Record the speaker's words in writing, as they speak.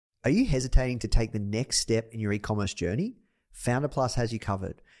Are you hesitating to take the next step in your e-commerce journey? Founder Plus has you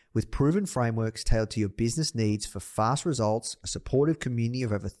covered. With proven frameworks tailored to your business needs for fast results, a supportive community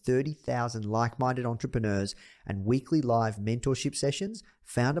of over 30,000 like-minded entrepreneurs, and weekly live mentorship sessions,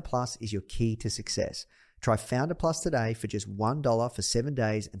 Founder Plus is your key to success. Try Founder Plus today for just $1 for 7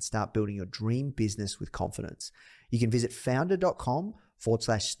 days and start building your dream business with confidence. You can visit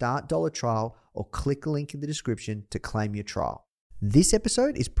founder.com/start $1 or click the link in the description to claim your trial. This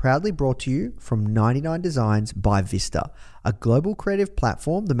episode is proudly brought to you from 99 Designs by Vista, a global creative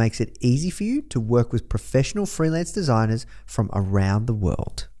platform that makes it easy for you to work with professional freelance designers from around the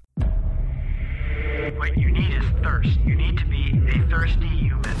world. What you need is thirst. You need to be a thirsty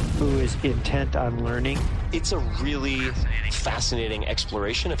human who is intent on learning. It's a really fascinating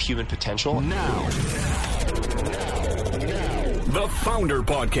exploration of human potential. Now, the Founder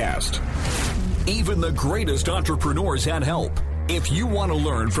Podcast. Even the greatest entrepreneurs had help. If you want to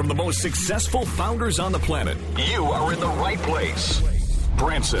learn from the most successful founders on the planet, you are in the right place.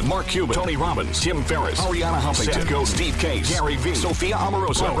 Branson, Mark Cuban, Tony Robbins, Tim Ferriss, Ariana Huffington, Seth Godin, Steve Case, Gary Vee, Sophia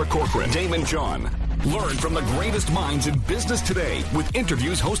Amoruso, Barbara Corcoran, Damon John. Learn from the greatest minds in business today with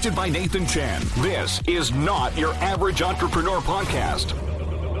interviews hosted by Nathan Chan. This is not your average entrepreneur podcast.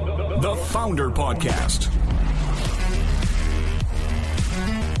 The Founder Podcast.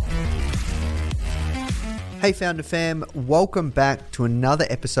 Hey Founder Fam, welcome back to another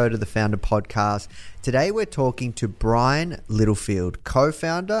episode of the Founder Podcast. Today we're talking to Brian Littlefield,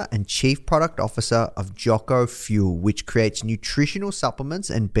 co-founder and chief product officer of Jocko Fuel, which creates nutritional supplements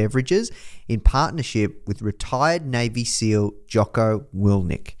and beverages in partnership with retired Navy SEAL Jocko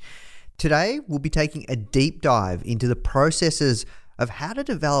Willink. Today we'll be taking a deep dive into the processes of how to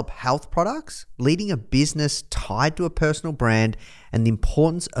develop health products, leading a business tied to a personal brand, and the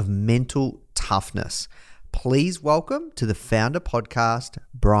importance of mental toughness. Please welcome to the Founder Podcast,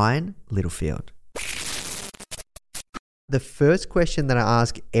 Brian Littlefield. The first question that I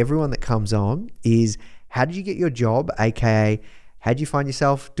ask everyone that comes on is, how did you get your job? AKA, how did you find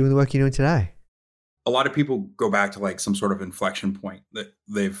yourself doing the work you're doing today? A lot of people go back to like some sort of inflection point that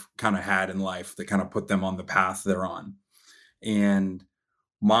they've kind of had in life that kind of put them on the path they're on. And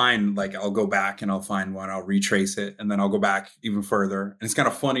mine, like I'll go back and I'll find one, I'll retrace it, and then I'll go back even further. And it's kind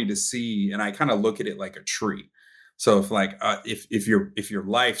of funny to see, and I kind of look at it like a tree. So if like if your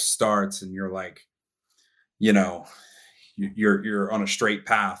life starts and you're like, you know, you're on a straight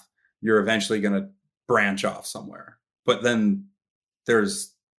path, you're eventually going to branch off somewhere. But then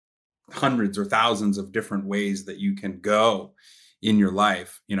there's hundreds or thousands of different ways that you can go in your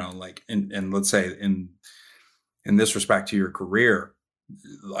life, you know, like and let's say in this respect to your career,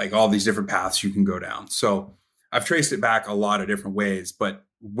 like all these different paths you can go down. So I've traced it back a lot of different ways, but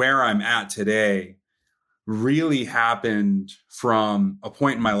where I'm at today really happened from a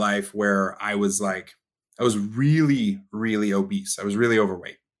point in my life where I was really, really obese. I was really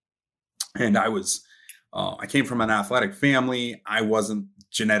overweight. And I came from an athletic family. I wasn't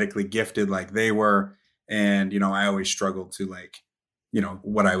genetically gifted like they were. And, you know, I always struggled to like, you know,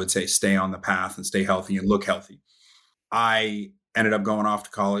 what I would say, stay on the path and stay healthy and look healthy. I ended up going off to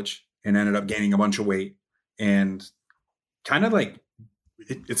college and ended up gaining a bunch of weight, and kind of like,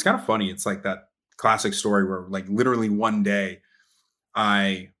 it's kind of funny. It's like that classic story where like literally one day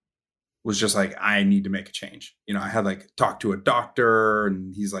I was just like, I need to make a change. You know, I had like talked to a doctor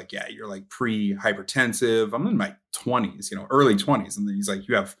and he's like, yeah, you're like pre-hypertensive. I'm in my 20s, you know, early 20s. And then he's like,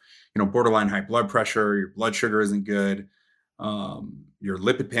 you have, you know, borderline high blood pressure. Your blood sugar isn't good. Your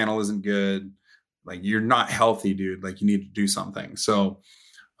lipid panel isn't good. Like, you're not healthy, dude. Like, you need to do something. So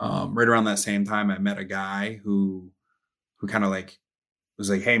right around that same time, I met a guy who kind of like was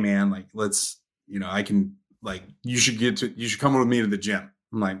like, hey man, like, let's, you know, I can like, you should come with me to the gym.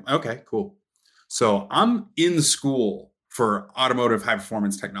 I'm like, okay, cool. So I'm in school for automotive high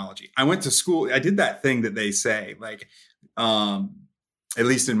performance technology. I went to school. I did that thing that they say, like, at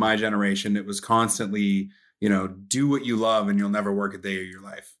least in my generation, it was constantly, you know, do what you love and you'll never work a day of your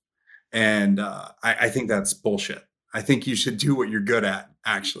life. And I think that's bullshit. I think you should do what you're good at,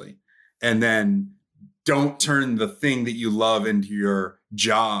 actually. And then don't turn the thing that you love into your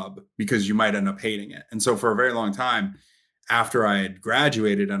job, because you might end up hating it. And so for a very long time, after I had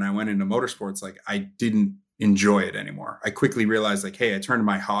graduated and I went into motorsports, like, I didn't enjoy it anymore. I quickly realized, like, hey, I turned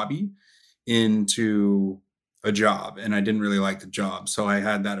my hobby into a job and I didn't really like the job. So I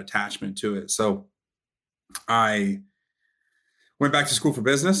had that attachment to it. So I went back to school for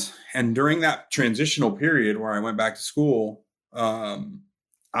business. And during that transitional period where I went back to school,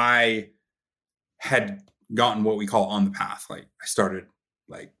 I had gotten what we call on the path. Like, I started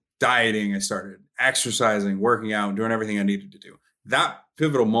like dieting, I started exercising, working out, doing everything I needed to do. that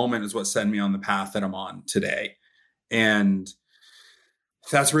pivotal moment is what set me on the path that I'm on today. And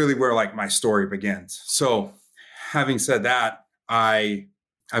that's really where like my story begins. So having said that,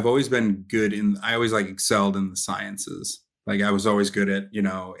 I've always been I always like excelled in the sciences. Like I was always good at,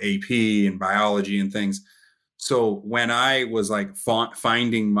 AP and biology and things. So when I was like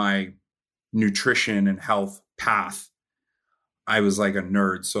finding my nutrition and health path, I was like a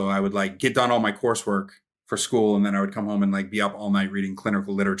nerd. So I would like get done all my coursework for school. And then I would come home and like be up all night reading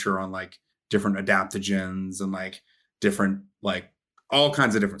clinical literature on like different adaptogens and like different, like all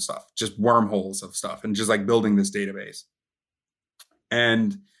kinds of different stuff, just wormholes of stuff, and just like building this database.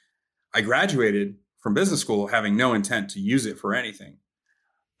 And I graduated from business school having no intent to use it for anything.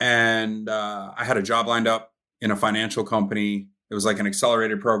 And I had a job lined up in a financial company. It was like an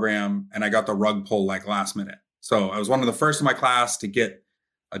accelerated program, and I got the rug pull like last minute. So I was one of the first in my class to get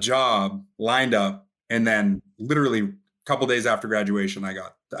a job lined up. And then literally a couple of days after graduation, I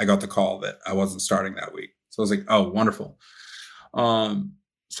got the call that I wasn't starting that week. So I was like, oh, wonderful.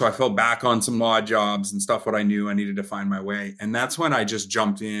 So I fell back on some odd jobs and stuff, what I knew I needed to find my way. And that's when I just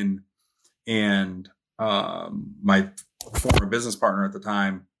jumped in, and my former business partner at the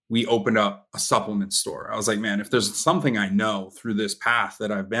time, we opened up a supplement store. I was like, man, if there's something I know through this path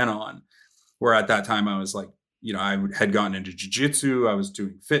that I've been on, where at that time I was like, I had gotten into jiu-jitsu, I was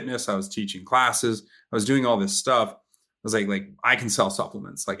doing fitness, I was teaching classes, I was doing all this stuff. I was like, I can sell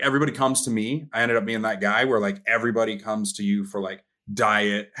supplements. Like everybody comes to me. I ended up being that guy where like everybody comes to you for like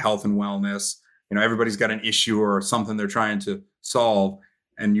diet, health and wellness. Everybody's got an issue or something they're trying to solve,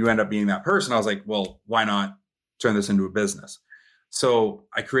 and you end up being that person. I was like, well, why not turn this into a business? So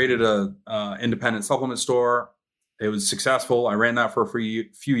I created a independent supplement store. It was successful. I ran that for a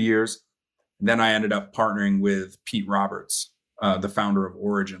few years. And then I ended up partnering with Pete Roberts, the founder of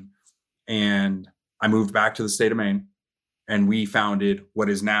Origin. And I moved back to the state of Maine, and we founded what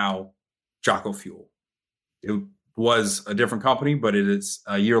is now Jocko Fuel. It was a different company, but it is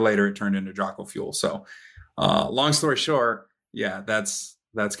a year later, it turned into Jocko Fuel. So long story short, yeah, that's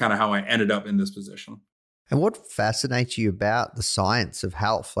kind of how I ended up in this position. And what fascinates you about the science of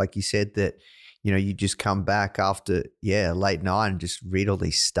health? Like you said that, you just come back after, late night and just read all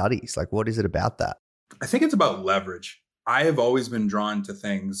these studies. Like, what is it about that? I think it's about leverage. I have always been drawn to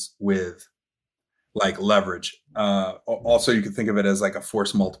things with like leverage. Also, you could think of it as like a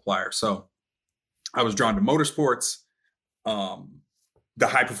force multiplier. So I was drawn to motorsports, the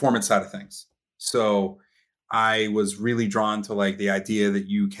high performance side of things. So I was really drawn to like the idea that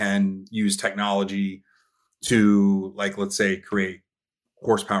you can use technology to, like, let's say, create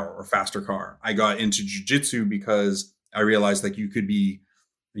horsepower or faster car. I got into jiu-jitsu because I realized like you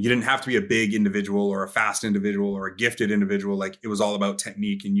didn't have to be a big individual or a fast individual or a gifted individual. Like it was all about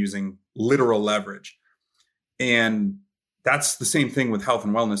technique and using literal leverage. And that's the same thing with health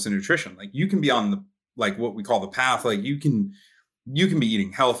and wellness and nutrition. Like you can be on the, like what we call the path. Like you can be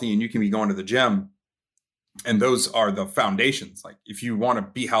eating healthy and you can be going to the gym. And those are the foundations. Like if you want to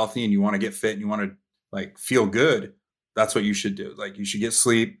be healthy and you want to get fit and you want to like feel good, that's what you should do. Like you should get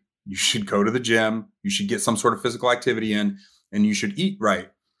sleep, you should go to the gym, you should get some sort of physical activity in, and you should eat right.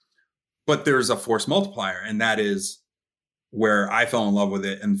 But there's a force multiplier, and that is where I fell in love with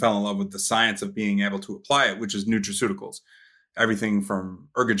it and fell in love with the science of being able to apply it, which is nutraceuticals. Everything from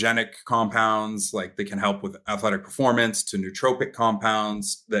ergogenic compounds, like that can help with athletic performance, to nootropic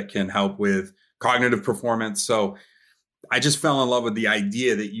compounds that can help with cognitive performance. So I just fell in love with the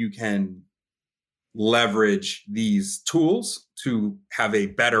idea that you can leverage these tools to have a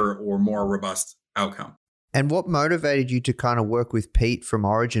better or more robust outcome. And what motivated you to kind of work with Pete from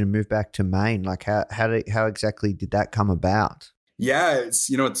Origin and move back to Maine? Like how exactly did that come about? Yeah,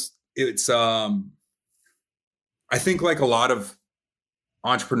 it's I think like a lot of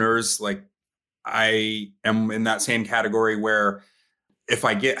entrepreneurs, like I am in that same category where if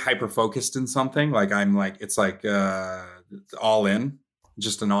I get hyper focused in something, like I'm like, it's like all in,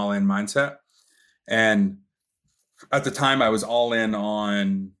 just an all in mindset. And at the time I was all in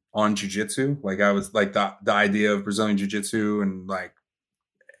on jiu-jitsu. Like I was like the idea of Brazilian jiu-jitsu and like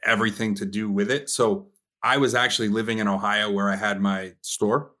everything to do with it. So I was actually living in Ohio where I had my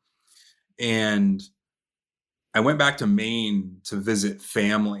store, and I went back to Maine to visit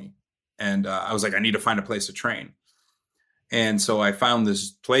family. And I was like, I need to find a place to train. And so I found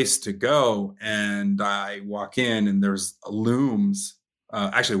this place to go, and I walk in and there's looms,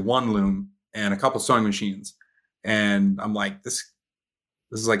 actually one loom and a couple sewing machines. And I'm like, this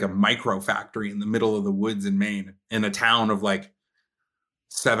is like a micro factory in the middle of the woods in Maine, in a town of like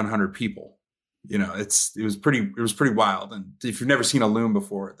 700 people. You know, it was pretty wild. And if you've never seen a loom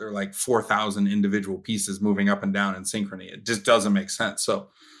before, they're like 4,000 individual pieces moving up and down in synchrony. It just doesn't make sense. So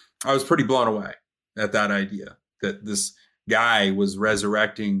I was pretty blown away at that idea that this guy was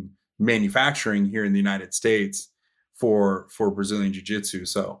resurrecting manufacturing here in the United States for Brazilian Jiu-Jitsu.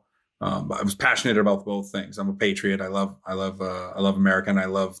 So I was passionate about both things. I'm a patriot. I love America, and I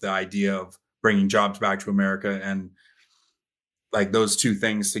love the idea of bringing jobs back to America. And like those two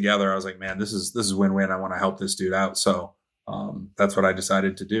things together, I was like, man, this is win-win. I want to help this dude out. So that's what I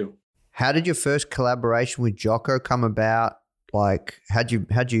decided to do. How did your first collaboration with Jocko come about? Like, how'd you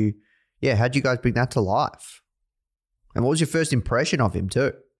guys bring that to life? And what was your first impression of him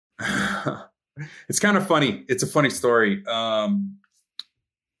too? It's kind of funny. It's a funny story. A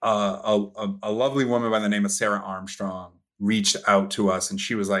lovely woman by the name of Sarah Armstrong reached out to us, and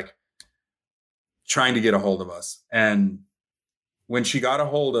she was like trying to get a hold of us. And when she got a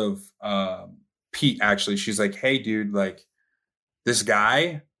hold of Pete, actually, she's like, hey, dude, like this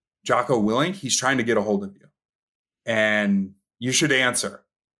guy, Jocko Willink, he's trying to get a hold of you. And you should answer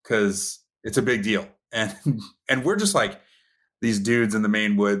because it's a big deal. And we're just like these dudes in the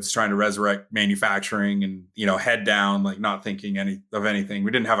Maine woods trying to resurrect manufacturing and, you know, head down, like not thinking of anything.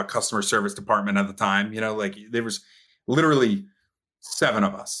 We didn't have a customer service department at the time, you know, like there was literally 7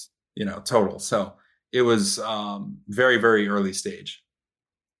 of us, you know, total. So it was very, very early stage.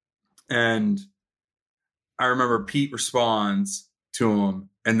 And I remember Pete responds to him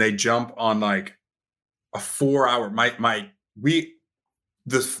and they jump on like a 4-hour,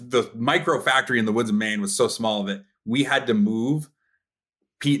 the micro factory in the woods of Maine was so small that we had to move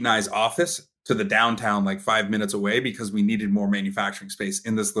Pete and I's office to the downtown, like 5 minutes away, because we needed more manufacturing space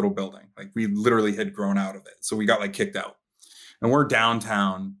in this little building. Like we literally had grown out of it. So we got like kicked out, and we're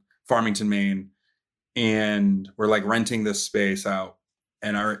downtown Farmington, Maine, and we're like renting this space out.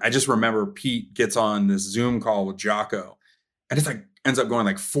 And I just remember Pete gets on this Zoom call with Jocko, and it's like ends up going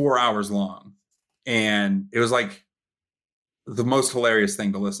like 4 hours long. And it was like the most hilarious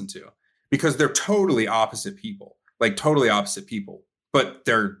thing to listen to, because they're totally opposite people, but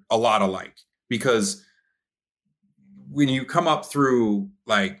they're a lot alike. Because when you come up through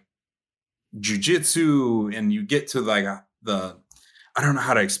like jiu-jitsu and you get to like I don't know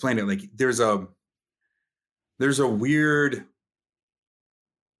how to explain it. Like there's a weird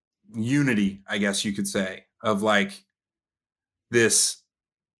unity, I guess you could say, of like this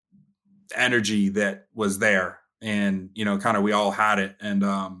energy that was there, and you know, kind of we all had it. And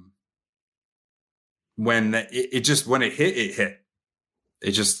when it hit,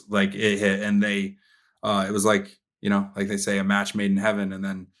 it just like it hit, and they it was like, you know, like they say, a match made in heaven. And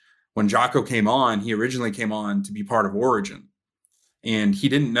then when Jocko came on, he originally came on to be part of Origin, and he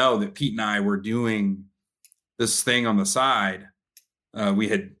didn't know that Pete and I were doing this thing on the side. We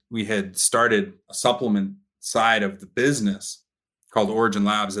had started a supplement side of the business called Origin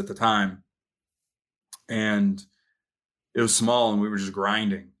Labs at the time, and it was small, and we were just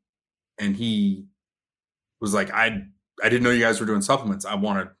grinding. And he was like, I didn't know you guys were doing supplements. I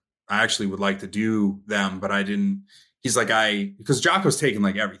actually would like to do them, but I didn't. He's like, because Jocko's taken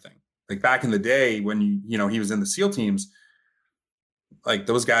like everything. Like back in the day when you know, he was in the SEAL teams, like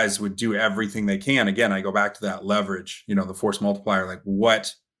those guys would do everything they can. Again, I go back to that leverage, you know, the force multiplier. Like,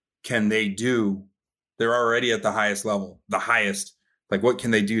 what can they do? They're already at the highest level, like what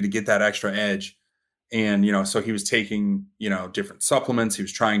can they do to get that extra edge? And, you know, so he was taking, you know, different supplements, he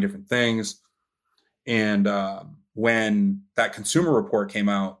was trying different things. And when that consumer report came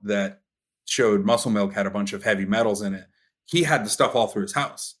out that showed Muscle Milk had a bunch of heavy metals in it, he had the stuff all through his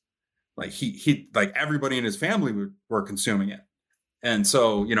house. Like he like everybody in his family were consuming it. And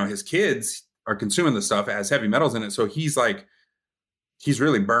so, you know, his kids are consuming the stuff. It has heavy metals in it. So he's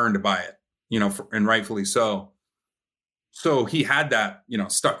really burned by it, you know, and rightfully so. So he had that, you know,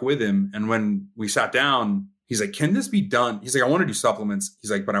 stuck with him. And when we sat down, he's like, can this be done? He's like, I want to do supplements.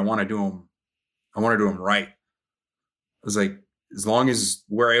 He's like, but I want to do them right. I was like, as long as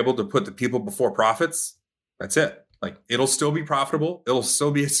we're able to put the people before profits, that's it. Like, it'll still be profitable. It'll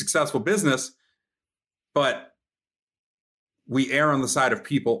still be a successful business, but we err on the side of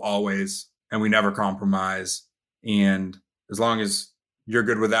people always, and we never compromise. And as long as you're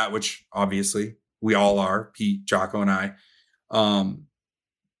good with that, which obviously we all are, Pete, Jocko, and I,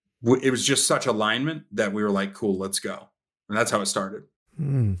 it was just such alignment that we were like, cool, let's go. And that's how it started.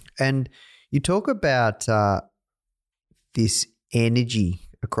 And you talk about this energy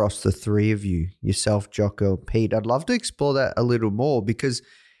across the three of you, yourself, Jocko, Pete. I'd love to explore that a little more, because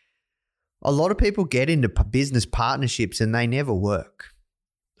a lot of people get into business partnerships and they never work,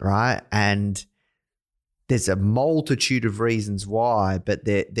 right? And there's a multitude of reasons why, but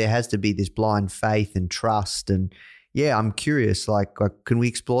there has to be this blind faith and trust. And yeah, I'm curious, like can we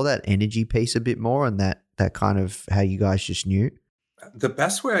explore that energy piece a bit more and that kind of how you guys just knew? The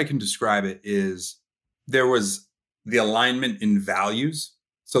best way I can describe it is there was the alignment in values.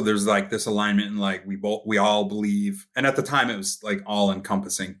 So there's like this alignment in like we all believe, and at the time it was like all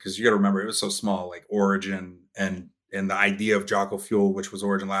encompassing, because you got to remember it was so small, like Origin and the idea of Jocko Fuel, which was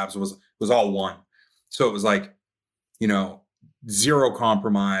Origin Labs, was all one. So it was like, zero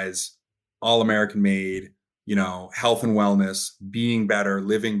compromise, all American made, health and wellness, being better,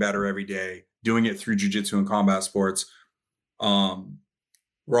 living better every day, doing it through jiu-jitsu and combat sports.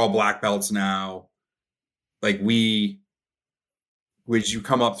 We're all black belts now. Like when you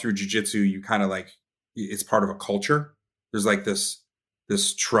come up through jiu-jitsu, you kind of like, it's part of a culture. There's like this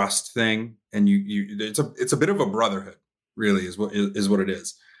trust thing, and it's a bit of a brotherhood, really, is what it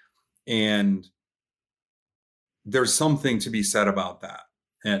is. And there's something to be said about that.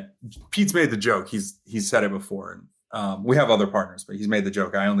 And Pete's made the joke. He's said it before, and we have other partners, but he's made the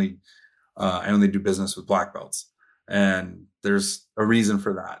joke. I only do business with black belts, and there's a reason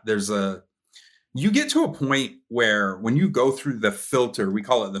for that. You get to a point where when you go through the filter, we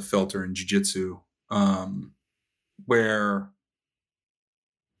call it the filter in jiu-jitsu, where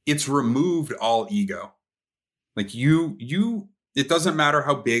it's removed all ego. Like it doesn't matter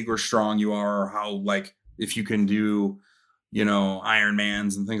how big or strong you are, or how, like, if you can do,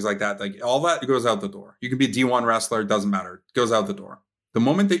 Ironmans and things like that, like all that goes out the door. You can be a D1 wrestler. It doesn't matter. It goes out the door. The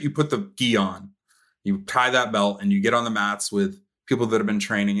moment that you put the gi on, you tie that belt and you get on the mats with people that have been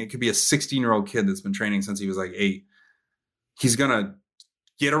training. It could be a 16-year-old kid that's been training since he was like 8. He's going to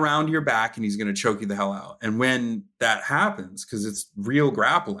get around your back and he's going to choke you the hell out. And when that happens, because it's real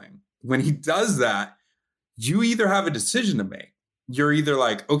grappling, when he does that, you either have a decision to make. You're either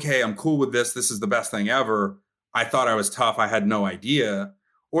like, okay, I'm cool with this. This is the best thing ever. I thought I was tough. I had no idea.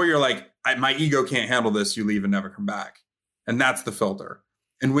 Or you're like, my ego can't handle this. You leave and never come back. And that's the filter.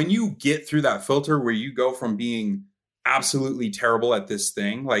 And when you get through that filter where you go from being absolutely terrible at this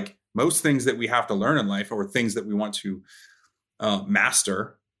thing, like most things that we have to learn in life or things that we want to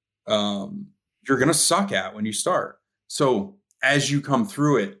master, you're going to suck at when you start. So as you come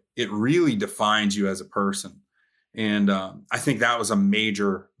through it, it really defines you as a person. And I think that was a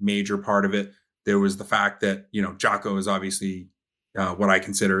major, major part of it. There was the fact that, Jocko is obviously what I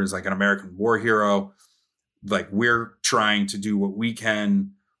consider is like an American war hero. Like, we're trying to do what we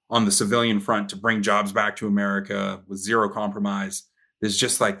can on the civilian front to bring jobs back to America with zero compromise. There's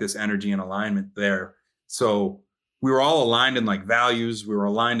just like this energy and alignment there. So we were all aligned in like values. We were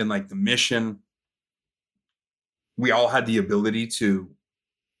aligned in like the mission. We all had the ability to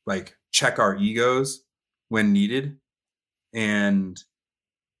like check our egos when needed. And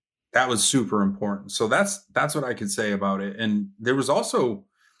that was super important. So that's what I could say about it. And there was also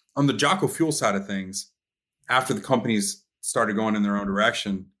on the Jocko Fuel side of things, after the companies started going in their own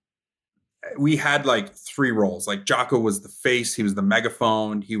direction, we had like 3 roles. Like Jocko was the face, he was the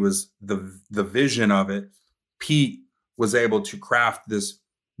megaphone, he was the vision of it. Pete was able to craft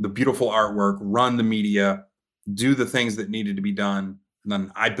the beautiful artwork, run the media, do the things that needed to be done. And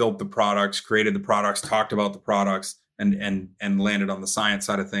then I built the products, created the products, talked about the products, and landed on the science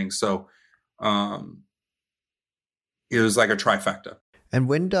side of things. So it was like a trifecta. And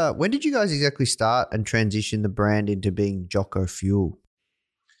when did you guys exactly start and transition the brand into being Jocko Fuel?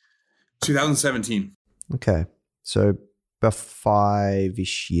 2017. Okay. So about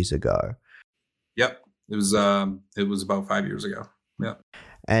 5-ish years ago. Yep. It was about 5 years ago. Yep.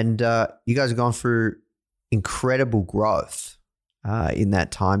 And you guys have gone through incredible growth in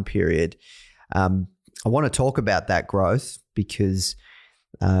that time period. I want to talk about that growth because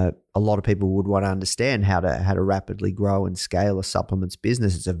a lot of people would want to understand how to rapidly grow and scale a supplements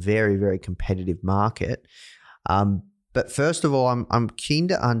business. It's a very, very competitive market. But first of all, I'm keen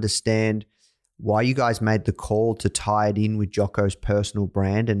to understand why you guys made the call to tie it in with Jocko's personal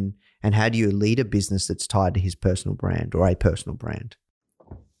brand, and how do you lead a business that's tied to his personal brand or a personal brand?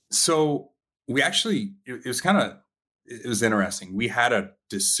 So we actually, it was interesting. We had a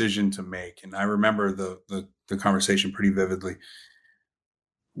decision to make, and I remember the conversation pretty vividly,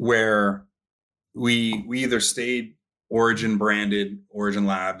 where we either stayed Origin branded, Origin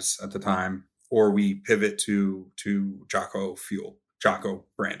Labs at the time, or we pivot to Jocko Fuel, Jocko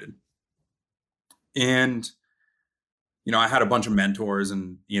branded. And I had a bunch of mentors,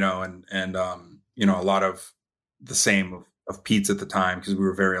 and a lot of the same of Pete's at the time, because we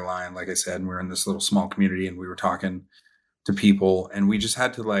were very aligned, like I said, and we were in this little small community, and we were talking to people, and we just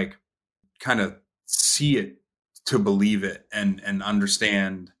had to like kind of see it to believe it and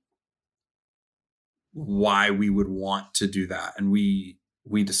understand why we would want to do that. And we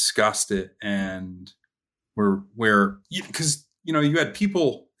discussed it, and because, you had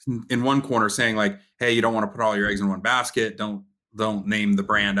people in one corner saying like, hey, you don't want to put all your eggs in one basket. Don't name the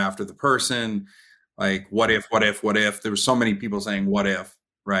brand after the person. Like, what if? There were so many people saying, what if,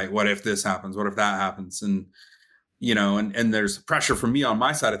 right? What if this happens? What if that happens? And, and there's pressure from me on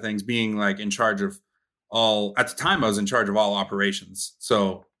my side of things, being like in charge of at the time I was in charge of all operations.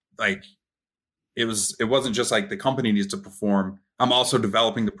 So like, it wasn't just like the company needs to perform. I'm also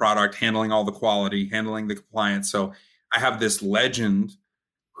developing the product, handling all the quality, handling the compliance. So I have this legend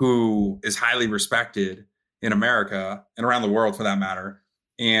who is highly respected in America and around the world for that matter.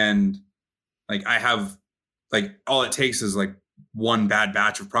 And like, I have like, all it takes is like one bad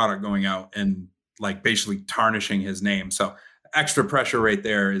batch of product going out and like basically tarnishing his name. So extra pressure right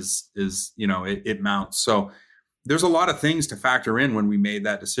there is it mounts. So there's a lot of things to factor in when we made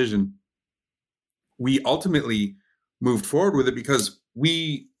that decision. We ultimately moved forward with it because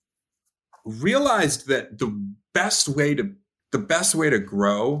we realized that the best way to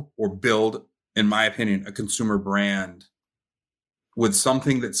grow or build, in my opinion, a consumer brand with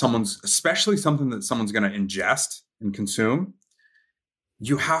something that especially something that someone's going to ingest and consume,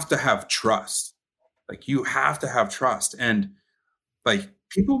 you have to have trust. Like, you have to have trust. And like,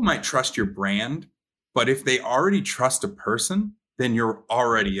 people might trust your brand, but if they already trust a person, then you're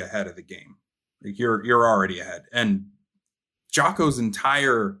already ahead of the game. Like, you're already ahead. And Jocko's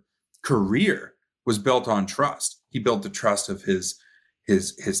entire career was built on trust. He built the trust of his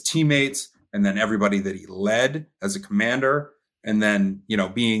teammates, and then everybody that he led as a commander, and then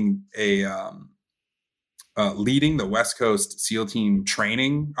being leading the West Coast SEAL team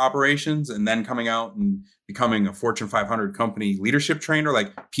training operations, and then coming out and becoming a Fortune 500 company leadership trainer.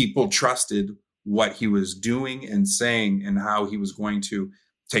 Like, people trusted what he was doing and saying and how he was going to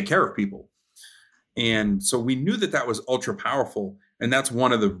take care of people. And so we knew that was ultra powerful. And that's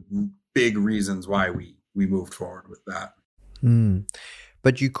one of the big reasons why we moved forward with that.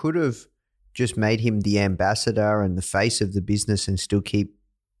 But you could have just made him the ambassador and the face of the business and still keep,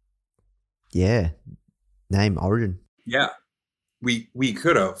 name Origin. Yeah, we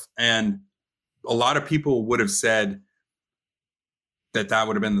could have. And a lot of people would have said that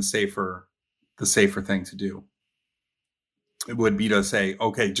would have been the safer thing to do. It would be to say,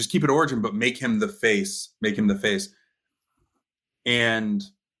 okay, just keep it Origin, but make him the face.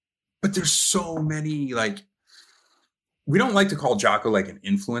 But there's so many, like, we don't like to call Jocko like an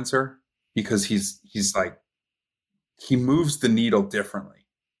influencer, because he's like, he moves the needle differently.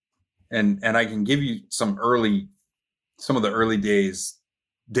 And I can give you some of the early days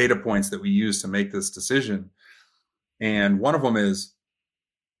data points that we used to make this decision. And one of them is,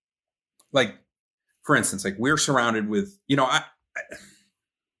 like, for instance, like, we're surrounded with,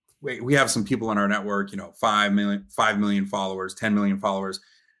 we have some people in our network, 5 million followers, 10 million followers.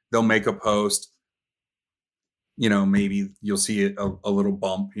 They'll make a post, maybe you'll see it a little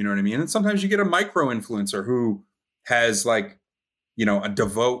bump, you know what I mean? And sometimes you get a micro influencer who has like, a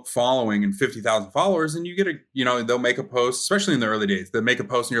devout following and 50,000 followers, and you get they'll make a post, especially in the early days, they'll make a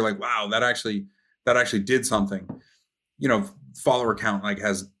post and you're like, wow, that actually did something. Follower count like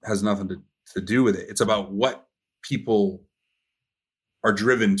has nothing to do with it. It's about what people are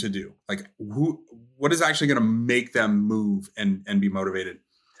driven to do. Like, what is actually going to make them move and be motivated.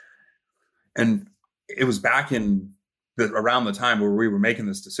 And it was back in around the time where we were making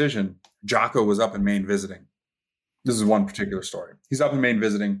this decision, Jocko was up in Maine visiting. This is one particular story. He's up in Maine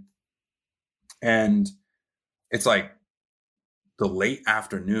visiting, and it's like the late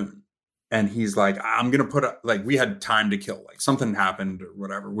afternoon. And he's like, I'm going to put up, like, we had time to kill, like something happened or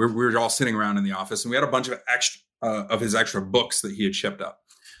whatever. We were all sitting around in the office, and we had a bunch of his extra books that he had shipped up.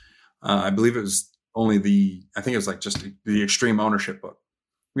 I believe it was only I think it was like just the Extreme Ownership book.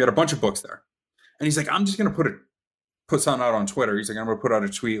 We had a bunch of books there. And he's like, I'm just going to put something out on Twitter. He's like, I'm going to put out a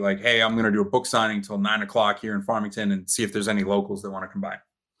tweet like, hey, I'm going to do a book signing till 9:00 here in Farmington and see if there's any locals that want to come by.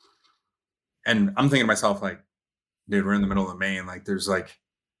 And I'm thinking to myself, like, dude, we're in the middle of Maine. Like,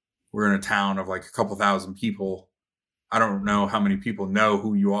 we're in a town of like a couple thousand people. I don't know how many people know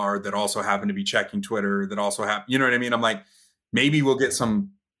who you are that also happen to be checking Twitter, that also have, you know what I mean? I'm like, maybe we'll get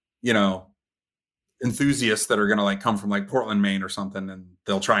some, enthusiasts that are going to like come from like Portland, Maine or something, and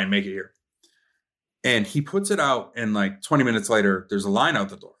they'll try and make it here. And he puts it out, and like 20 minutes later, there's a line out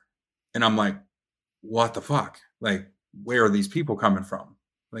the door. And I'm like, what the fuck? Like, where are these people coming from?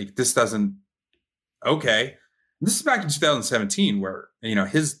 Like, this doesn't, okay. This is back in 2017 where,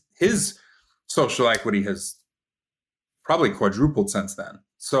 his social equity has probably quadrupled since then.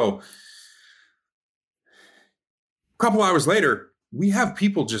 So a couple hours later, we have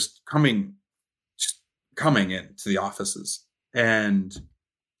people just coming, just coming into the offices. And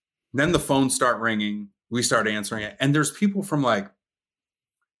then the phones start ringing. We start answering it. And there's people from like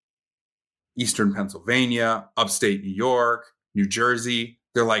Eastern Pennsylvania, upstate New York, New Jersey.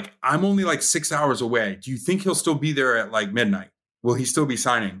 They're like, I'm only like 6 hours away. Do you think he'll still be there at like midnight? Will he still be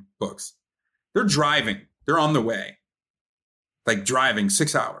signing books? They're driving. They're on the way, like driving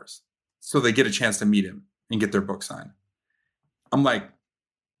 6 hours so they get a chance to meet him and get their book signed. I'm like,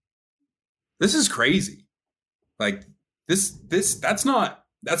 this is crazy. Like that's not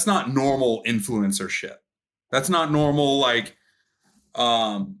normal influencer shit. That's not normal. Like,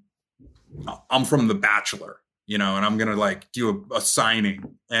 I'm from The Bachelor, you know, and I'm going to like do a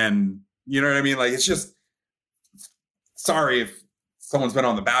signing, and you know what I mean? Like, it's just, sorry if someone's been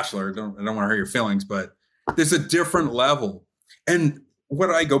on The Bachelor, I don't want to hurt your feelings, but there's a different level. And what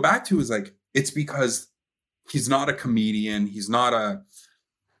I go back to is like, it's because he's not a comedian. He's not a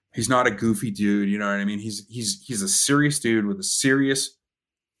goofy dude. You know what I mean? He's a serious dude with a serious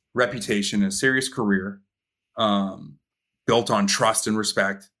reputation, a serious career, built on trust and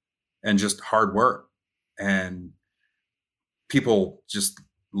respect and just hard work. And people just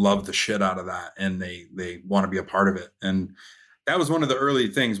love the shit out of that, and they want to be a part of it. And that was one of the early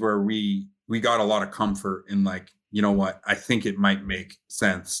things where we got a lot of comfort in like, you know what, I think it might make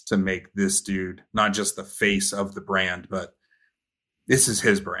sense to make this dude not just the face of the brand, but this is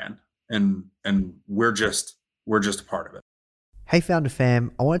his brand, and we're just a part of it. Hey, Founder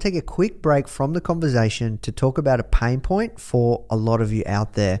Fam, I want to take a quick break from the conversation to talk about a pain point for a lot of you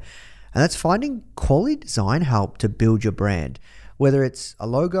out there, and that's finding quality design help to build your brand. Whether it's a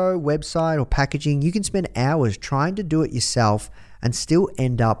logo, website, or packaging, you can spend hours trying to do it yourself and still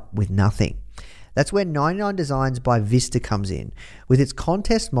end up with nothing. That's where 99 Designs by Vista comes in. With its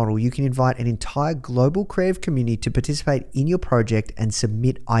contest model, you can invite an entire global creative community to participate in your project and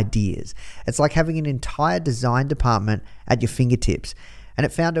submit ideas. It's like having an entire design department at your fingertips. And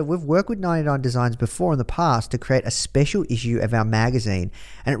at Founder, we've worked with 99 Designs before in the past to create a special issue of our magazine,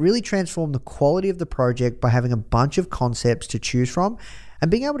 and it really transformed the quality of the project by having a bunch of concepts to choose from and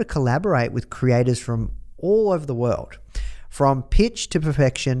being able to collaborate with creators from all over the world. From pitch to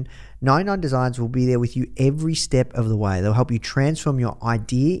perfection, 99 Designs will be there with you every step of the way. They'll help you transform your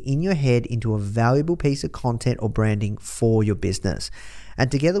idea in your head into a valuable piece of content or branding for your business.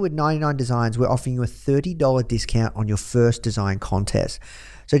 And together with 99 Designs, we're offering you a $30 discount on your first design contest.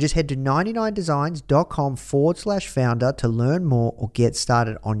 So just head to 99designs.com/founder to learn more or get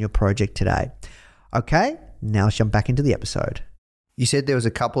started on your project today. Okay, now let's jump back into the episode. You said there was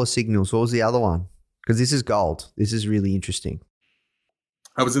a couple of signals. What was the other one? Because this is gold. This is really interesting.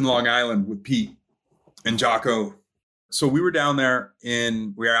 I was in Long Island with Pete and Jocko. So we were down there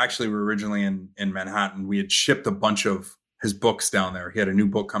we were originally in Manhattan. We had shipped a bunch of his books down there. He had a new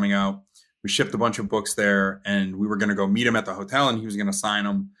book coming out. We shipped a bunch of books there, and we were going to go meet him at the hotel, and he was going to sign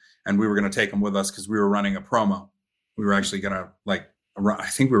them, and we were going to take them with us because we were running a promo. We were actually going to I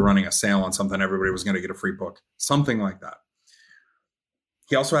think we were running a sale on something. Everybody was going to get a free book, something like that.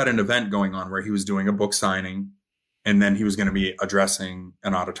 He also had an event going on where he was doing a book signing, and then he was going to be addressing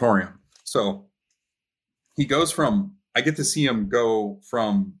an auditorium. So I get to see him go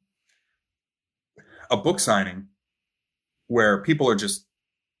from a book signing where people are just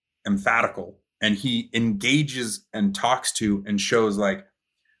emphatical, and he engages and talks to and shows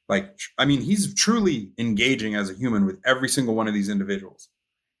he's truly engaging as a human with every single one of these individuals.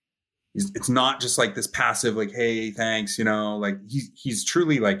 It's not just like this passive, like, hey, thanks, you know, like he's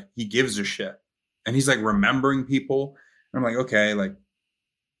truly like, he gives a shit, and he's like remembering people. And I'm like, okay, like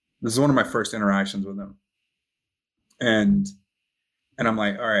this is one of my first interactions with him. And I'm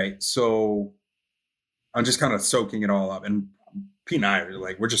like, all right, so I'm just kind of soaking it all up. And Pete and I are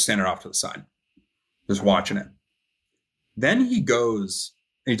like, we're just standing off to the side, just watching it. Then he goes,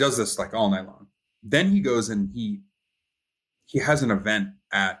 and he does this like all night long. Then he goes and he has an event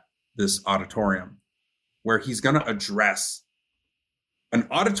at this auditorium where he's going to address an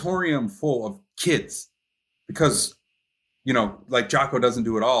auditorium full of kids, because, you know, like Jocko doesn't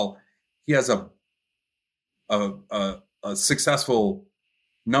do it all. He has a successful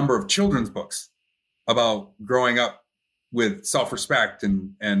number of children's books about growing up with self-respect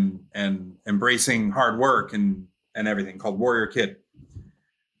and embracing hard work and everything, called Warrior Kid.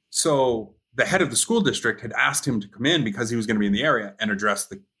 So the head of the school district had asked him to come in because he was going to be in the area and address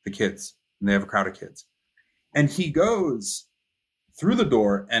the kids, and they have a crowd of kids. And he goes through the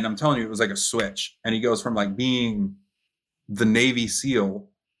door, and I'm telling you, it was like a switch. And he goes from like being the Navy SEAL,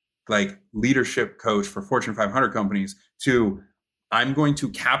 like leadership coach for Fortune 500 companies, to I'm going to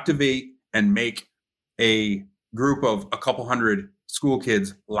captivate and make a group of a couple hundred school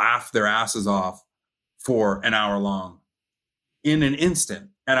kids laugh their asses off for an hour long in an instant.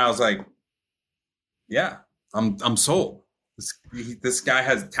 And I was like, yeah, I'm sold. This guy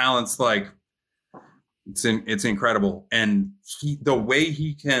has talents like it's incredible. And the way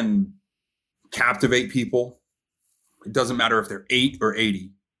he can captivate people, it doesn't matter if they're 8 or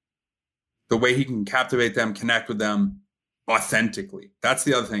 80, the way he can captivate them, connect with them authentically. That's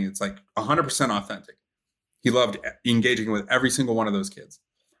the other thing. It's like 100% authentic. He loved engaging with every single one of those kids.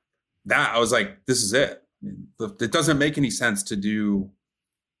 That I was like, this is it. It doesn't make any sense to do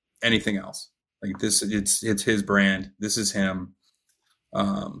anything else. Like this, it's his brand. This is him.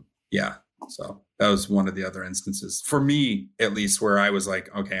 Yeah. So that was one of the other instances for me, at least, where I was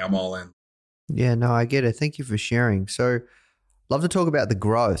like, okay, I'm all in. Yeah, no, I get it. Thank you for sharing. So love to talk about the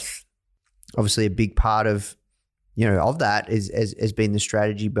growth. Obviously a big part of, of that has been the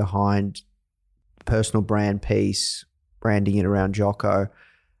strategy behind the personal brand piece, branding it around Jocko.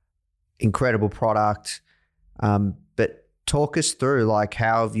 Incredible product. But talk us through, like,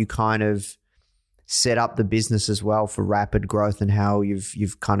 how have you kind of set up the business as well for rapid growth and how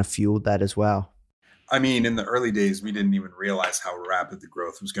you've kind of fueled that as well? I mean, in the early days, we didn't even realize how rapid the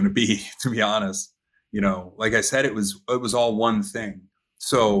growth was going to be, to be honest. Like I said, it was all one thing.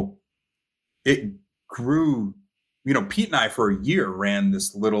 So it grew, Pete and I for a year ran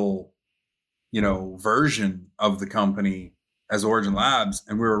this little, version of the company as Origin Labs.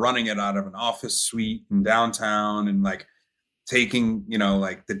 And we were running it out of an office suite in downtown and like taking,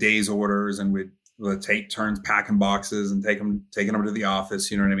 like the day's orders, and we'd take turns packing boxes and taking them to the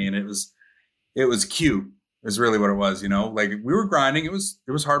office. You know what I mean? It was cute is really what it was, like we were grinding. It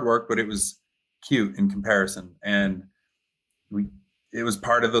was hard work, but it was cute in comparison. And it was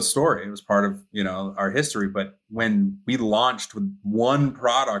part of the story. It was part of, our history. But when we launched with one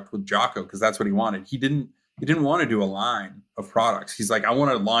product with Jocko, because that's what he wanted, he didn't want to do a line of products. He's like, I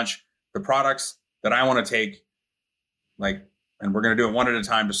want to launch the products that I want to take, like, and we're going to do it one at a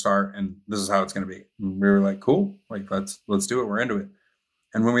time to start. And this is how it's going to be. And we were like, cool, like, let's do it. We're into it.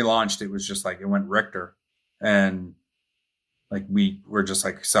 And when we launched, it was just like, it went Richter, and like, we were just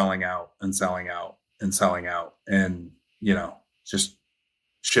like selling out and selling out and selling out, and, just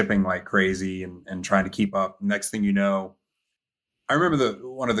shipping like crazy and trying to keep up. Next thing you know, I remember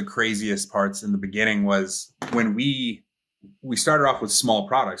one of the craziest parts in the beginning was when we started off with small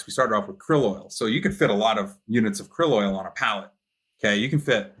products. We started off with krill oil. So you could fit a lot of units of krill oil on a pallet. Okay. You can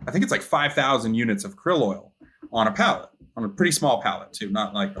fit, I think it's like 5,000 units of krill oil on a pallet, on a pretty small pallet too,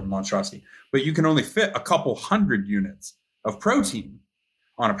 not like a monstrosity, but you can only fit a couple hundred units of protein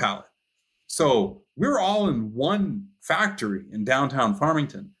on a pallet. So we were all in one factory in downtown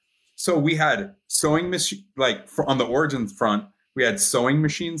Farmington. So we had sewing machine, like on the Origin front, we had sewing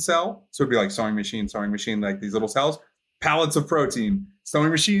machine cell. So it'd be like sewing machine, like these little cells, pallets of protein, sewing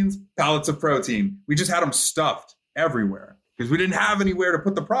machines, pallets of protein. We just had them stuffed everywhere because we didn't have anywhere to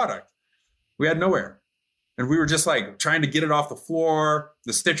put the product. We had nowhere. And we were just like trying to get it off the floor.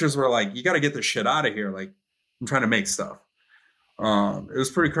 The stitchers were like, you got to get this shit out of here. Like, I'm trying to make stuff. It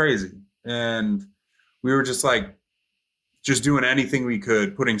was pretty crazy. And we were just like, just doing anything we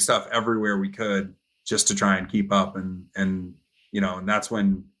could, putting stuff everywhere we could just to try and keep up. And that's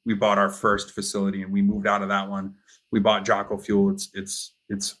when we bought our first facility, and we moved out of that one. We bought Jocko Fuel, its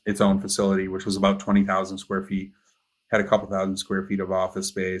own facility, which was about 20,000 square feet, had a couple thousand square feet of office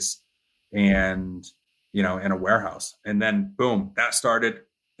space and, and a warehouse. And then boom, that started.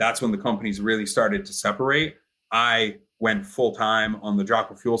 That's when the companies really started to separate. I went full time on the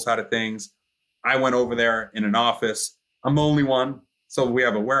Jocko Fuel side of things. I went over there in an office. I'm the only one. So we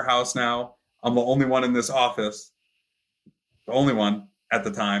have a warehouse now. I'm the only one in this office, the only one at the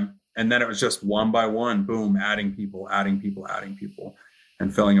time. And then it was just one by one, boom, adding people,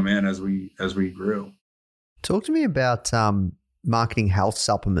 and filling them in as we grew. Talk to me about marketing health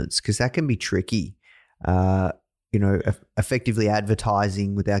supplements, because that can be tricky. Effectively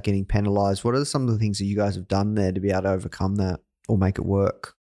advertising without getting penalized. What are some of the things that you guys have done there to be able to overcome that or make it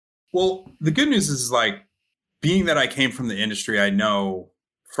work? Well, the good news is, like, being that I came from the industry, I know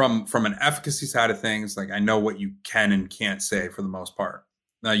from an efficacy side of things, like, I know what you can and can't say for the most part.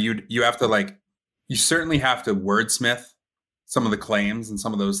 Now you have to, you certainly have to wordsmith some of the claims and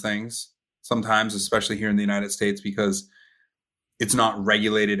some of those things sometimes, especially here in the United States, because it's not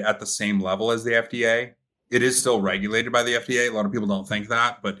regulated at the same level as the FDA. It is still regulated by the FDA. A lot of people don't think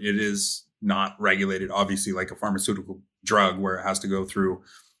that, but it is not regulated, obviously, like a pharmaceutical drug where it has to go through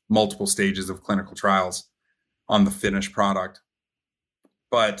multiple stages of clinical trials on the finished product.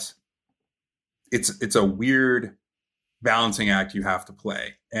 But it's a weird balancing act you have to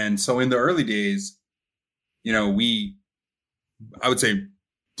play. And so in the early days, I would say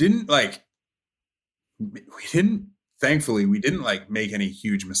thankfully, we didn't like make any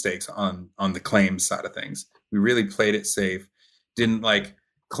huge mistakes on the claims side of things. We really played it safe. Didn't like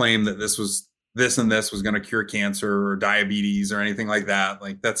claim that this and this was going to cure cancer or diabetes or anything like that.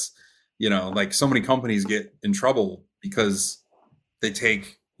 Like that's, like so many companies get in trouble because they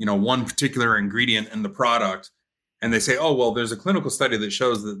take, one particular ingredient in the product and they say, oh, well, there's a clinical study that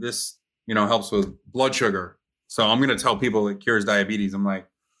shows that this, helps with blood sugar. So I'm going to tell people it cures diabetes. I'm like,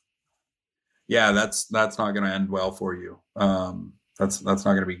 yeah, that's not going to end well for you. That's not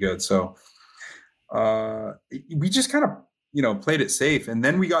going to be good. So we just kind of, played it safe. And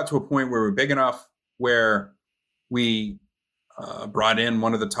then we got to a point where we're big enough where we brought in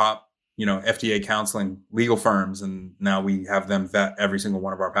one of the top, FDA counseling legal firms. And now we have them vet every single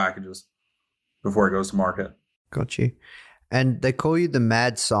one of our packages before it goes to market. Got you. And they call you the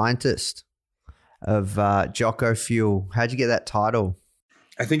mad scientist of Jocko Fuel. How'd you get that title?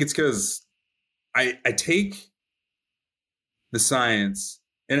 I think it's because I take the science,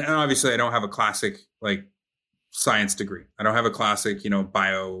 and obviously I don't have a classic like science degree. I don't have a classic,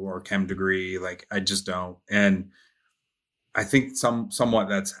 bio or chem degree. Like I just don't. And I think somewhat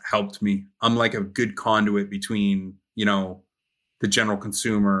that's helped me. I'm like a good conduit between, the general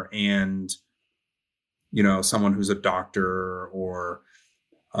consumer and, someone who's a doctor or,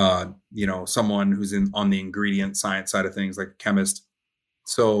 someone who's on the ingredient science side of things, like a chemist.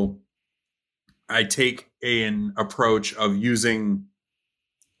 So I take an approach of using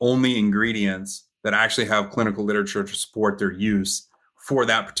only ingredients that actually have clinical literature to support their use for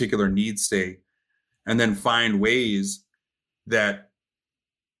that particular need state, and then find ways that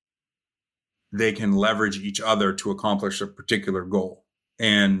they can leverage each other to accomplish a particular goal.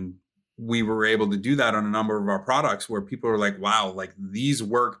 And we were able to do that on a number of our products where people are like, wow, like these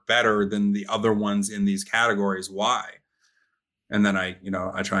work better than the other ones in these categories. Why? And then I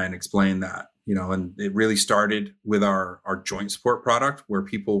try and explain that, and it really started with our joint support product where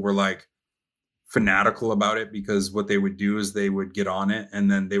people were like fanatical about it because what they would do is they would get on it and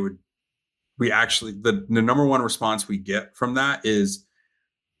then the number one response we get from that is,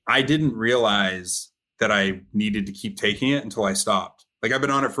 I didn't realize that I needed to keep taking it until I stopped. Like I've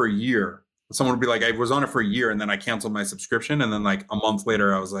been on it for a year. Someone would be like, I was on it for a year and then I canceled my subscription. And then like a month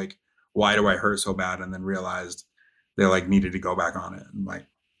later, I was like, why do I hurt so bad? And then realized they like needed to go back on it. And like,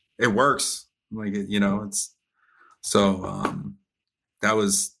 it works. Like, it's so, that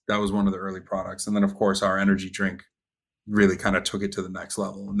was one of the early products. And then of course our energy drink really kind of took it to the next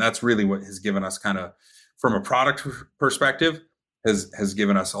level. And that's really what has given us kind of, from a product perspective, has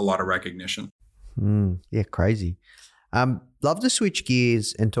given us a lot of recognition. Yeah, crazy. Love to switch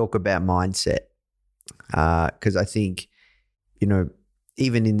gears and talk about mindset. Because I think,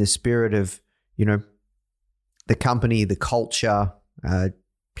 even in the spirit of, the company, the culture, I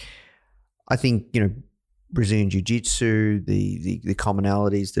think, Brazilian Jiu-Jitsu, the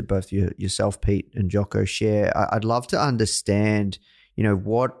commonalities that both yourself, Pete, and Jocko share. I'd love to understand,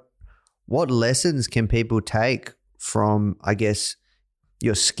 what lessons can people take from, I guess,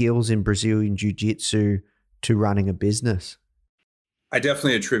 your skills in Brazilian Jiu-Jitsu to running a business? I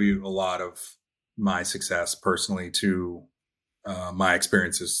definitely attribute a lot of my success personally to my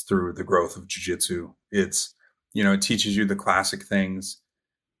experiences through the growth of Jiu-Jitsu. It's, it teaches you the classic things.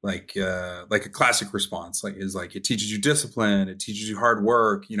 Like a classic response, it teaches you discipline, it teaches you hard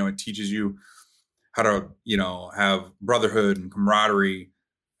work, it teaches you how to, have brotherhood and camaraderie,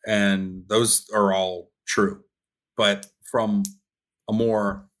 and those are all true. But on a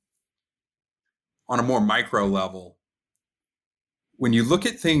more micro level, when you look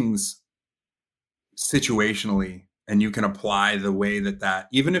at things situationally and you can apply the way that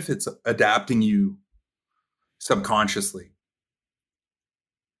even if it's adapting you subconsciously,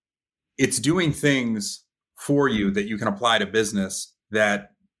 it's doing things for you that you can apply to business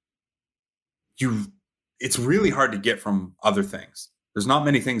that it's really hard to get from other things. There's not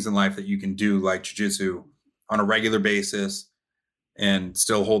many things in life that you can do like jiu-jitsu on a regular basis and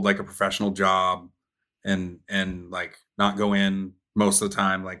still hold like a professional job and like not go in most of the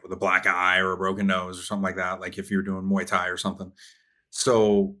time, like with a black eye or a broken nose or something like that. Like if you're doing Muay Thai or something.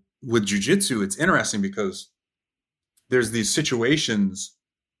 So with jiu-jitsu, it's interesting because there's these situations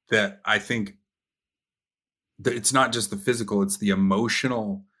that I think that it's not just the physical, it's the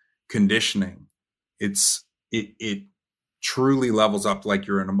emotional conditioning. It truly levels up like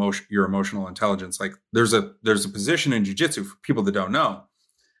your emotional intelligence. Like there's a position in jiu-jitsu for people that don't know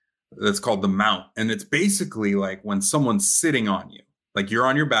that's called the mount. And it's basically like when someone's sitting on you, like you're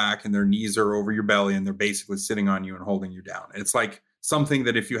on your back and their knees are over your belly and they're basically sitting on you and holding you down. It's like something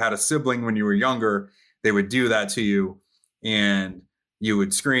that if you had a sibling when you were younger, they would do that to you. And you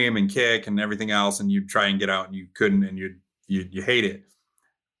would scream and kick and everything else, and you'd try and get out and you couldn't, and you hate it.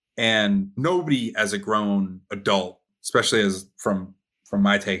 And nobody as a grown adult, especially as from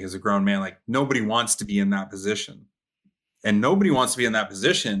my take as a grown man, like nobody wants to be in that position. And nobody wants to be in that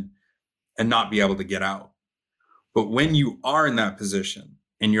position and not be able to get out. But when you are in that position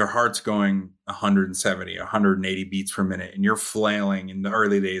and your heart's going 170, 180 beats per minute, and you're flailing in the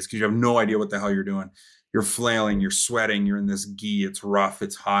early days because you have no idea what the hell you're doing. You're flailing, you're sweating, you're in this gi, it's rough,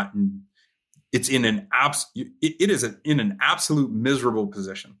 it's hot, and it's in an in an absolute miserable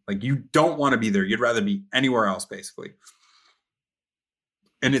position. Like you don't want to be there. You'd rather be anywhere else, basically.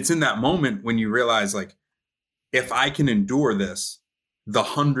 And it's in that moment when you realize, like, if I can endure this, the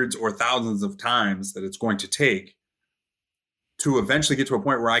hundreds or thousands of times that it's going to take to eventually get to a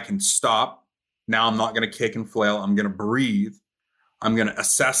point where I can stop. Now I'm not going to kick and flail. I'm going to breathe. I'm going to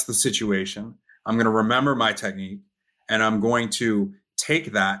assess the situation. I'm going to remember my technique, and I'm going to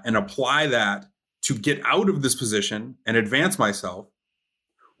take that and apply that to get out of this position and advance myself.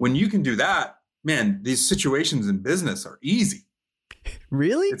 When you can do that, man, these situations in business are easy.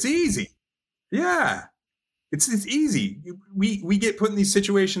 Really? It's easy. Yeah. It's easy. We get put in these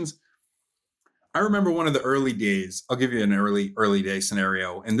situations. I remember one of the early days. I'll give you an early day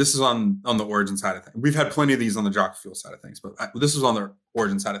scenario, and this is on the origin side of things. We've had plenty of these on the Jockey Fuel side of things, but this is on the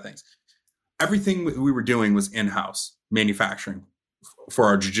origin side of things. Everything we were doing was in-house manufacturing for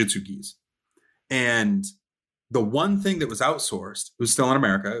our jiu-jitsu gis. And the one thing that was outsourced, it was still in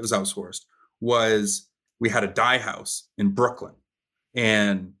America, it was outsourced, was we had a dye house in Brooklyn.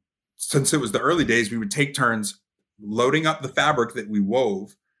 And since it was the early days, we would take turns loading up the fabric that we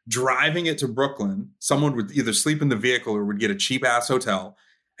wove, driving it to Brooklyn. Someone would either sleep in the vehicle or would get a cheap ass hotel,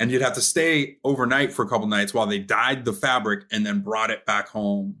 and you'd have to stay overnight for a couple nights while they dyed the fabric and then brought it back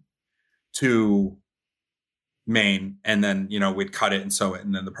home to Maine. And then, we'd cut it and sew it,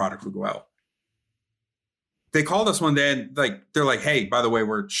 and then the product would go out. They called us one day and they're like, hey, by the way,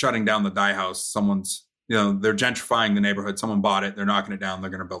 we're shutting down the dye house. Someone's, they're gentrifying the neighborhood. Someone bought it. They're knocking it down. They're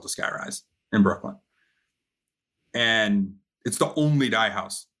going to build a skyrise in Brooklyn. And it's the only dye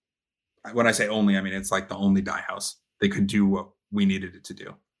house. When I say only, I mean, it's like the only dye house. They could do what we needed it to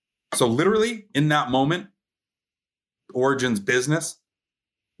do. So literally in that moment, Origin's business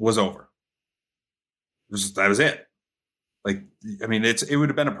was over. That was it. Like, I mean, it would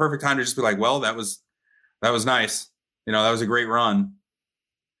have been a perfect time to just be like, well, that was nice. That was a great run.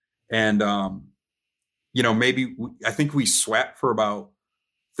 And, I think we sweat for about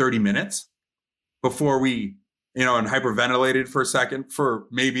 30 minutes before we, and hyperventilated for a second for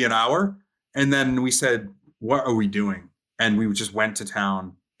maybe an hour. And then we said, what are we doing? And we just went to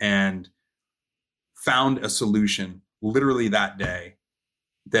town and found a solution literally that day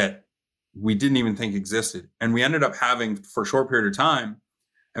that we didn't even think existed. And we ended up having, for a short period of time,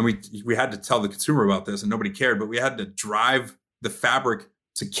 and we had to tell the consumer about this and nobody cared, but we had to drive the fabric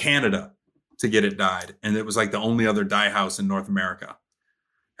to Canada to get it dyed. And it was like the only other dye house in North America.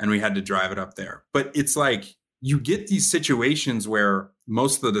 And we had to drive it up there. But it's like, you get these situations where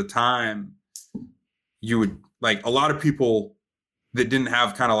most of the time you would, like, a lot of people that didn't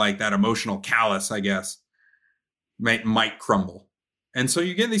have kind of like that emotional callus, I guess, might crumble. And so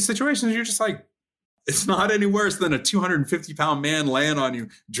you get in these situations, you're just like, it's not any worse than a 250-pound man laying on you,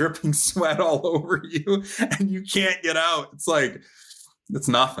 dripping sweat all over you, and you can't get out. It's like, it's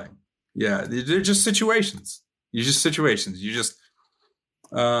nothing. Yeah, they're just situations. You just, you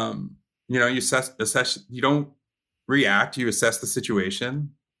assess, you don't react, you assess the situation,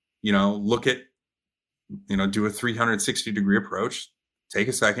 look at, do a 360-degree approach, take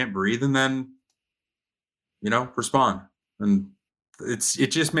a second, breathe, and then, respond. And it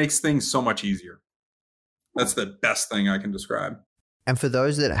just makes things so much easier. That's the best thing I can describe. And for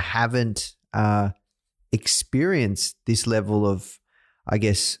those that haven't experienced this level of, I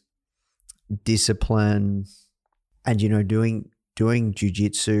guess, discipline and, doing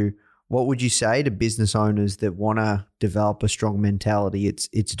jiu-jitsu, what would you say to business owners that want to develop a strong mentality?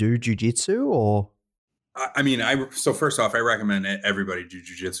 It's do jiu-jitsu, or? I mean, so first off, I recommend everybody do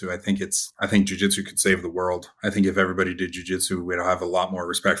jiu-jitsu. I think jiu-jitsu could save the world. I think if everybody did jiu-jitsu, we'd have a lot more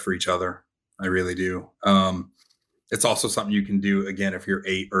respect for each other. I really do. It's also something you can do, again, if you're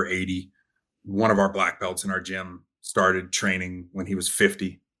 8 or 80. One of our black belts in our gym started training when he was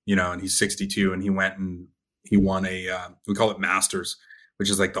 50, and he's 62, and he went and he won we call it Masters, which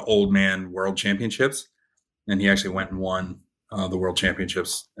is like the old man world championships. And he actually went and won the world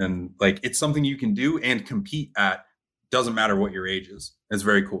championships. And like, it's something you can do and compete at. Doesn't matter what your age is. It's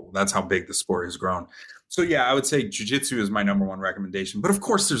very cool. That's how big the sport has grown. So yeah, I would say jiu-jitsu is my number one recommendation. But of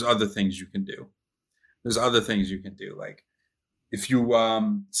course, there's other things you can do. Like, if you,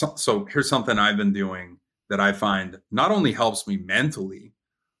 so here's something I've been doing that I find not only helps me mentally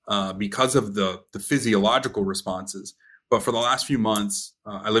because of the physiological responses, but for the last few months,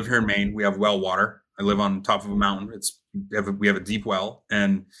 I live here in Maine. We have well water. I live on top of a mountain. We have a deep well,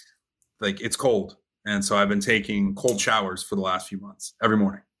 and like it's cold. And so I've been taking cold showers for the last few months every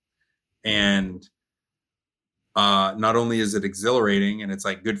morning. And not only is it exhilarating and it's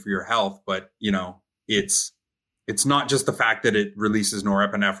like good for your health, but you know, it's not just the fact that it releases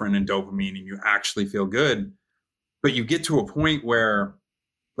norepinephrine and dopamine and you actually feel good, but you get to a point where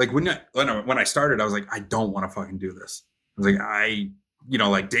like when I started, I was like, I don't want to fucking do this. I was like,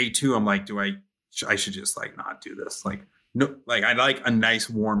 like day 2, I'm like, I should just like not do this. Like, no, like I like a nice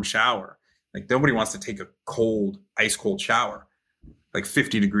warm shower. Like nobody wants to take a ice cold shower, like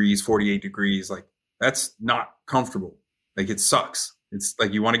 50 degrees, 48 degrees. Like that's not comfortable. Like it sucks. It's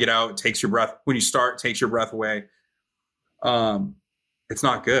like you want to get out. It takes your breath. When you start, it takes your breath away. It's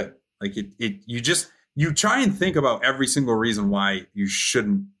not good. Like you try and think about every single reason why you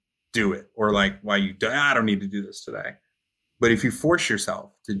shouldn't do it, or like why I don't need to do this today. But if you force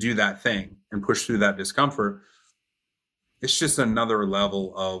yourself to do that thing and push through that discomfort, it's just another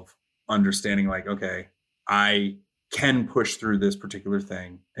level of understanding like, okay, I can push through this particular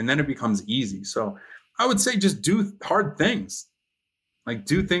thing, and then it becomes easy. So I would say just do hard things, like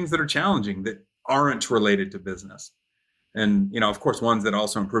do things that are challenging that aren't related to business. And, you know, of course, ones that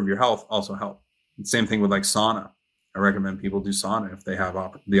also improve your health also help. Same thing with like sauna. I recommend people do sauna if they have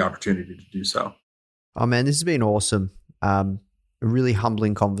the opportunity to do so. Oh man, this has been awesome. A really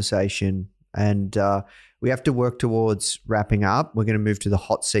humbling conversation, and we have to work towards wrapping up. We're going to move to the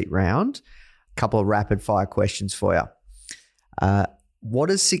hot seat round. A couple of rapid fire questions for you. What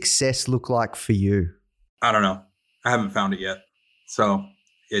does success look like for you? I don't know. I haven't found it yet. So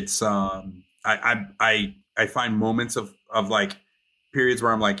it's I find moments of like periods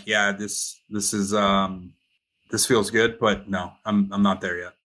where I'm like, yeah, this is this feels good, but no, I'm not there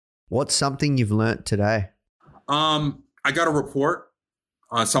yet. What's something you've learned today? I got a report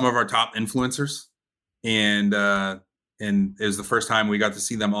on some of our top influencers, and it was the first time we got to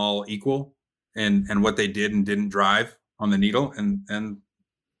see them all equal and what they did and didn't drive on the needle. And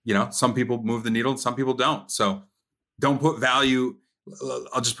you know, some people move the needle and some people don't. So don't put value.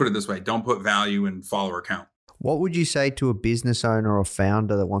 I'll just put it this way. Don't put value in follower count. What would you say to a business owner or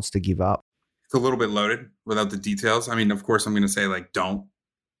founder that wants to give up? It's a little bit loaded without the details. I mean, of course, I'm going to say like, don't,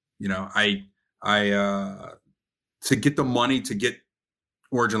 you know, to get the money to get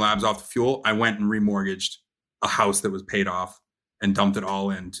Origin Labs off the fuel, I went and remortgaged a house that was paid off and dumped it all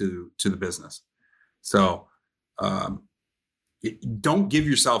into the business. So don't give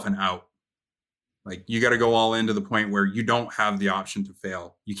yourself an out. Like you got to go all in to the point where you don't have the option to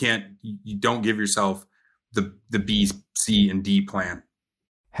fail. You don't give yourself the B, C, and D plan.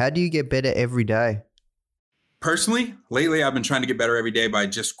 How do you get better every day? Personally, lately, I've been trying to get better every day by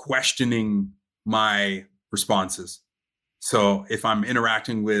just questioning my responses. So if I'm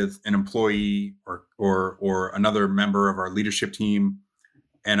interacting with an employee or another member of our leadership team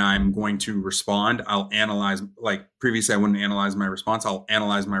and I'm going to respond, I'll analyze, like previously I wouldn't analyze my response. I'll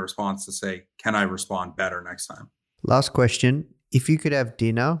analyze my response to say, can I respond better next time? Last question. If you could have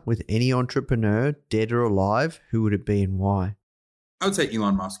dinner with any entrepreneur, dead or alive, who would it be and why? I would say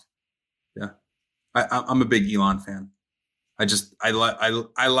Elon Musk. Yeah. I'm a big Elon fan.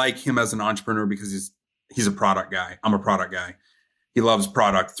 I like him as an entrepreneur because he's a product guy. I'm a product guy. He loves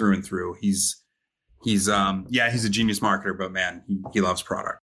product through and through. He's a genius marketer, but man, he loves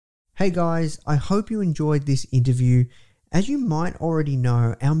product. Hey guys, I hope you enjoyed this interview. As you might already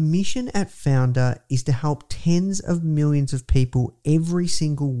know, our mission at Founder is to help tens of millions of people every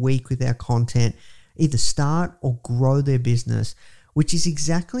single week with our content, either start or grow their business, which is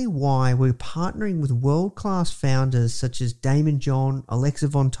exactly why we're partnering with world-class founders such as Damon John, Alexa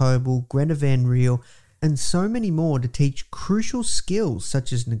Von Tobel, Greta Van Riel, and so many more to teach crucial skills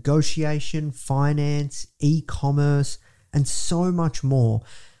such as negotiation, finance, e-commerce, and so much more.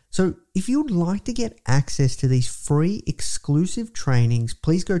 So if you'd like to get access to these free exclusive trainings,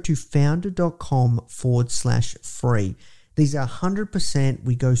 please go to founder.com/free. These are 100%.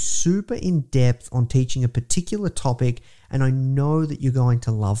 We go super in depth on teaching a particular topic, and I know that you're going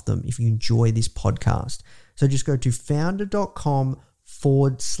to love them if you enjoy this podcast. So just go to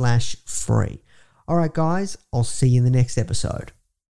founder.com/free. All right, guys, I'll see you in the next episode.